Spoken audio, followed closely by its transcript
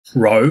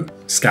row,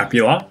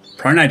 scapular,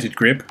 pronated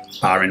grip,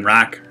 bar in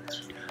rack.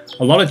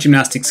 A lot of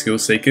gymnastic skill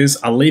seekers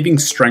are leaving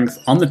strength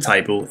on the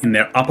table in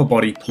their upper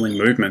body pulling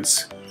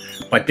movements.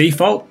 By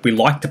default, we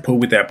like to pull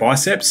with our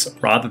biceps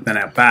rather than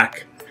our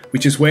back,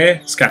 which is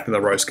where scapular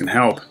rows can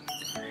help.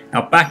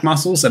 Our back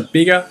muscles are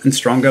bigger and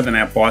stronger than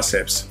our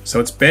biceps,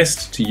 so it's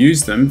best to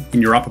use them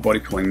in your upper body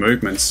pulling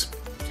movements.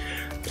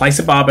 Place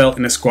a barbell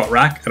in a squat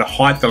rack at a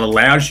height that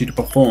allows you to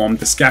perform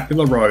the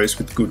scapular rows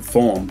with good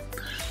form.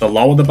 The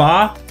lower the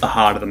bar, the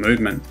harder the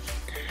movement.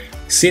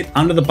 Sit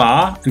under the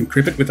bar and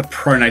grip it with a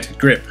pronated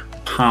grip,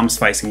 palms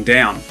facing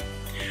down.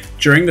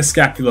 During the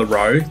scapular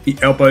row, the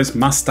elbows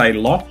must stay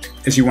locked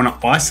as you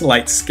want to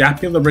isolate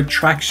scapular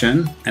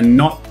retraction and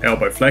not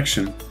elbow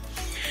flexion.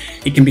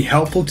 It can be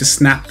helpful to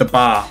snap the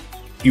bar.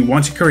 You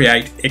want to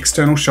create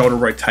external shoulder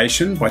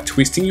rotation by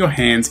twisting your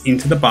hands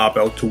into the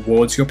barbell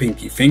towards your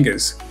pinky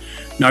fingers.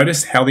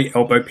 Notice how the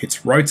elbow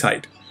pits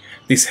rotate.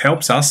 This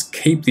helps us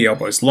keep the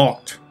elbows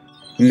locked.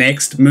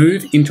 Next,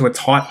 move into a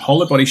tight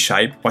hollow body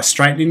shape by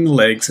straightening the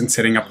legs and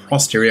setting up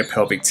posterior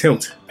pelvic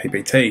tilt,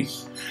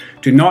 PPT.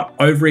 Do not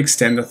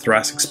overextend the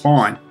thoracic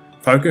spine.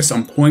 Focus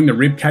on pulling the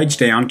rib cage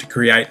down to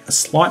create a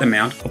slight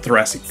amount of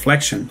thoracic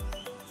flexion.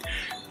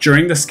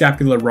 During the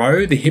scapular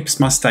row, the hips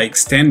must stay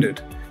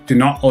extended. Do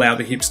not allow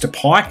the hips to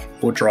pike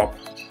or drop.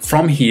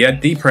 From here,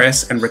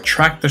 depress and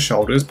retract the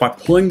shoulders by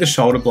pulling the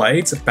shoulder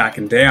blades back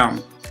and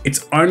down.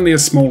 It's only a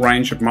small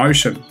range of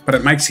motion, but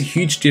it makes a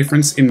huge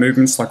difference in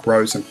movements like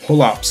rows and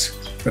pull-ups.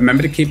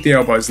 Remember to keep the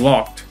elbows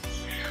locked.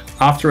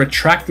 After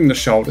retracting the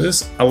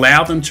shoulders,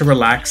 allow them to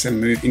relax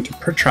and move into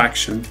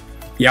protraction.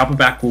 The upper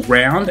back will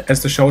round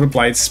as the shoulder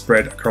blades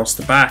spread across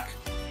the back.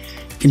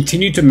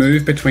 Continue to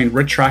move between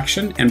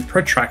retraction and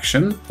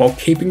protraction while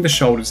keeping the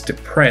shoulders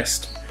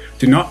depressed.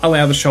 Do not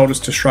allow the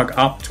shoulders to shrug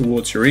up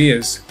towards your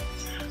ears.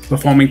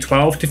 Performing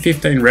 12 to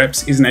 15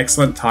 reps is an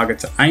excellent target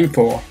to aim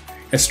for.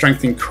 As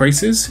strength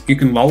increases, you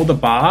can lower the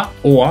bar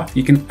or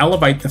you can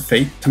elevate the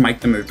feet to make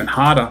the movement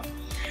harder.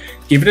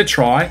 Give it a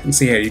try and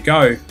see how you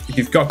go. If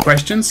you've got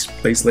questions,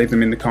 please leave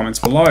them in the comments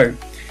below.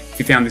 If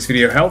you found this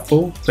video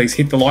helpful, please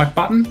hit the like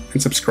button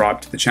and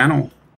subscribe to the channel.